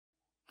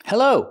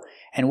Hello,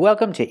 and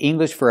welcome to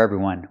English for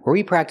Everyone, where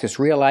we practice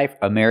real-life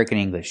American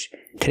English.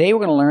 Today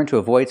we're going to learn to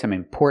avoid some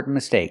important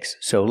mistakes,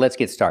 so let's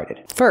get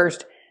started.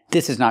 First,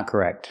 this is not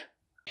correct.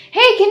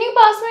 Hey, can you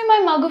pass me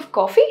my mug of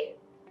coffee?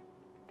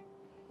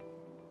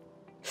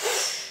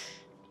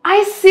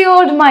 I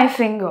seared my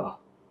finger.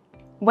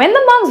 When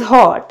the mug's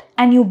hot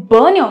and you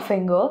burn your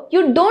finger,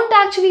 you don't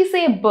actually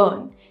say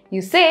burn.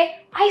 You say,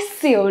 I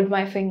seared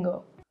my finger.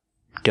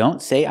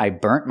 Don't say I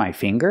burnt my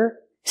finger.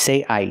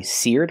 Say I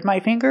seared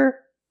my finger.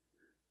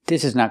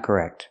 This is not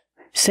correct.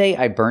 Say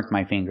I burnt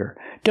my finger.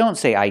 Don't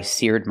say I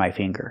seared my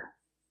finger.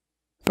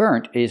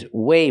 Burnt is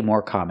way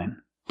more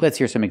common. Let's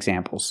hear some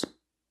examples.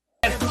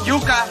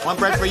 Yuka, one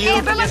bread for you.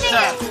 Hey, yes,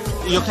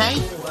 sir. You okay?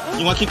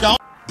 You want to keep going?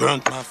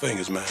 Burnt my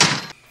fingers, man.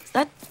 Is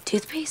that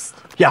toothpaste?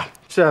 Yeah,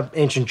 it's an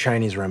ancient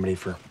Chinese remedy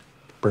for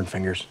burnt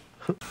fingers.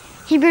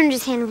 He burned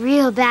his hand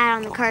real bad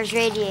on the car's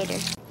radiator.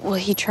 Well,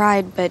 he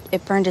tried, but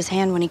it burned his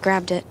hand when he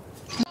grabbed it.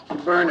 He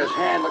burned his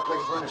hand, looked like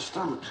he burned his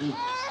stomach, too.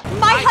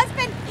 My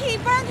husband, he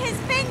burned his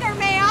finger,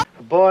 ma'am.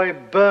 The boy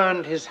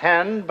burned his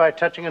hand by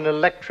touching an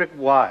electric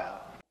wire.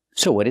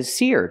 So what is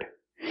seared?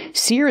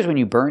 Sear is when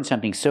you burn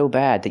something so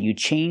bad that you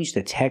change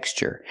the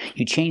texture.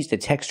 You change the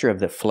texture of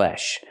the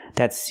flesh.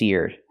 That's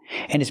seared.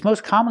 And it's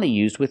most commonly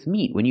used with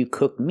meat. When you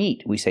cook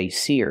meat, we say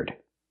seared.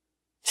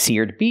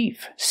 Seared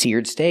beef,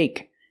 seared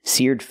steak,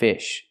 seared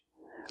fish.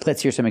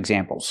 Let's hear some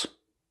examples.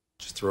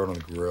 Just throw it on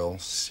the grill,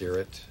 sear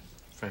it.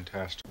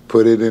 Fantastic.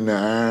 Put it in the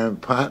iron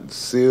pot,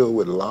 sealed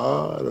with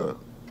lard or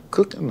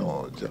cooking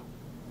oil, Joe.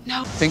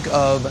 No. Think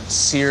of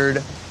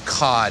seared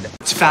cod.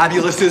 It's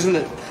fabulous, isn't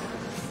it?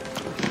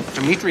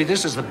 Dimitri,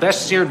 this is the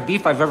best seared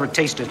beef I've ever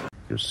tasted.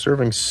 You're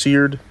serving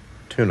seared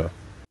tuna.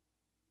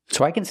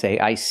 So I can say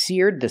I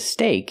seared the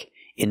steak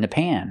in the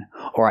pan,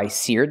 or I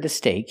seared the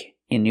steak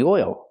in the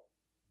oil.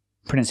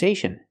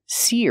 Pronunciation,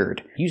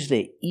 seared. Use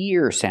the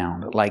ear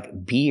sound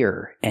like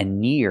beer and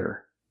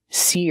near.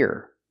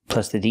 Sear,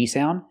 plus the D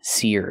sound,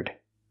 seared.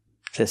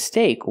 The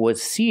steak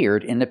was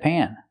seared in the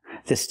pan.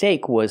 The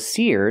steak was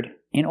seared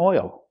in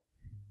oil.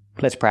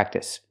 Let's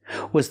practice.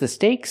 Was the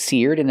steak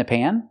seared in the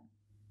pan?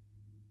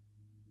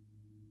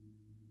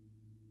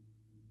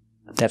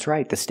 That's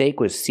right, the steak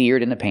was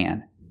seared in the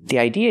pan. The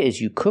idea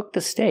is you cook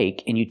the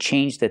steak and you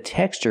change the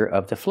texture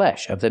of the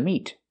flesh, of the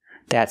meat.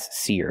 That's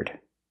seared.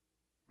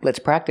 Let's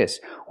practice.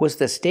 Was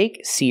the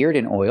steak seared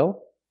in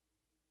oil?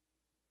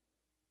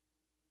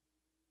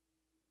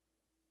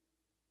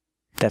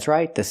 That's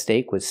right, the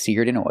steak was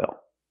seared in oil.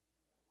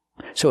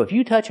 So if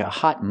you touch a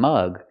hot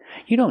mug,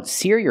 you don't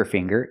sear your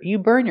finger, you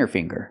burn your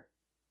finger.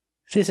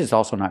 This is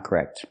also not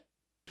correct.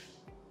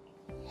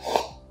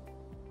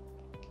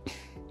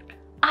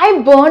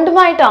 I burned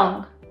my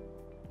tongue.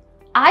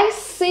 I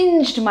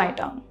singed my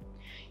tongue.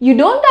 You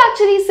don't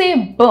actually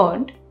say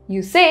burned,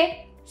 you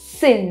say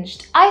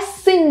singed. I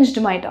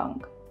singed my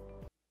tongue.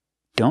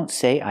 Don't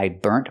say I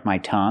burnt my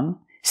tongue.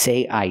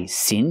 Say I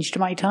singed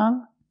my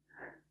tongue.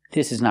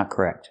 This is not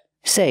correct.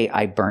 Say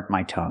I burnt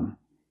my tongue.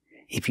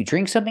 If you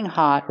drink something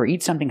hot or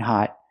eat something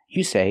hot,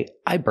 you say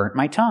I burnt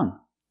my tongue.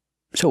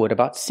 So what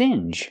about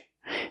singe?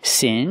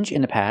 Singe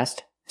in the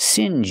past,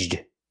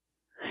 singed.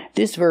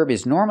 This verb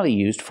is normally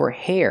used for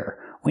hair.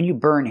 When you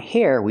burn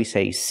hair, we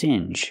say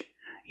singe.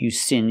 You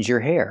singe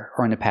your hair.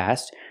 Or in the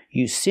past,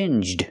 you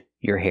singed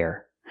your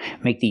hair.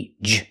 Make the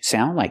j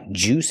sound like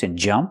juice and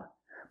jump,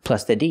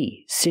 plus the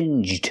D,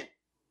 singed.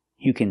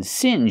 You can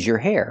singe your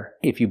hair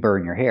if you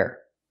burn your hair.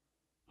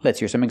 Let's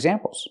hear some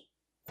examples.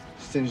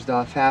 Singed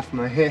off half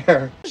my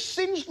hair.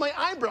 Singed my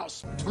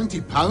eyebrows.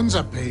 £20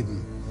 I paid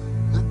him.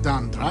 That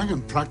damn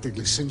dragon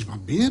practically singed my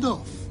beard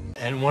off.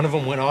 And one of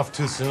them went off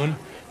too soon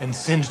and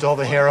singed all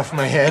the hair off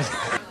my head.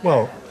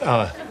 Well,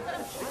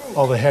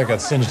 all the hair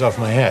got singed off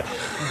my head.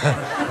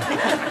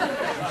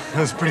 That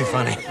was pretty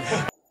funny.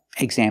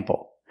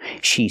 Example.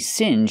 She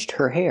singed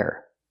her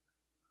hair.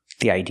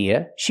 The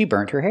idea, she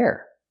burnt her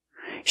hair.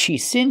 She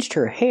singed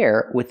her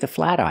hair with the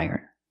flat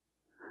iron.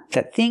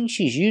 That thing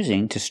she's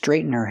using to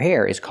straighten her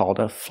hair is called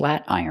a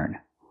flat iron.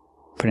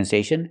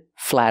 Pronunciation,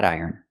 flat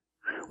iron.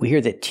 We hear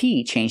the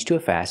T change to a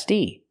fast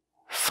D.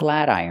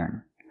 Flat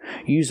iron.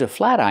 Use a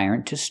flat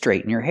iron to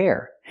straighten your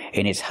hair.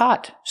 And it's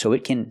hot, so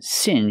it can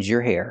singe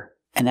your hair.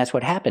 And that's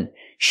what happened.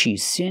 She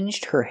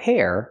singed her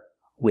hair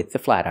with the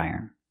flat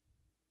iron.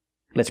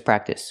 Let's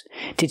practice.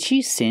 Did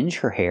she singe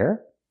her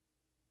hair?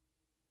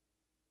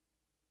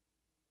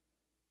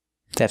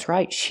 That's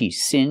right, she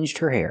singed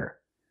her hair.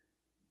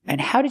 And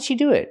how did she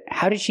do it?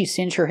 How did she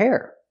singe her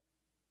hair?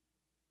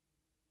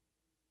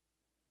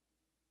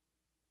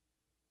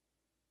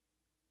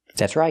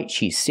 That's right,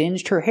 she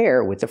singed her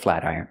hair with the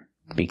flat iron.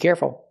 Be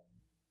careful.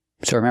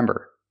 So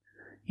remember,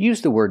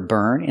 use the word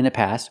burn in the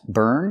past,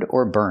 burned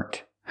or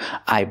burnt.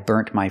 I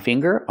burnt my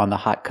finger on the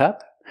hot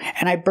cup,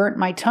 and I burnt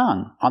my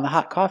tongue on the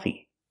hot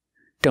coffee.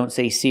 Don't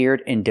say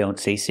seared and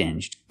don't say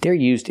singed. They're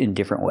used in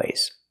different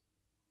ways.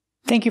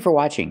 Thank you for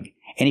watching.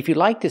 And if you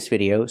like this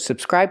video,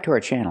 subscribe to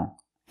our channel.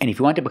 And if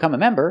you want to become a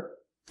member,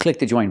 click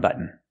the join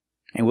button.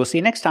 And we'll see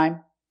you next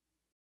time.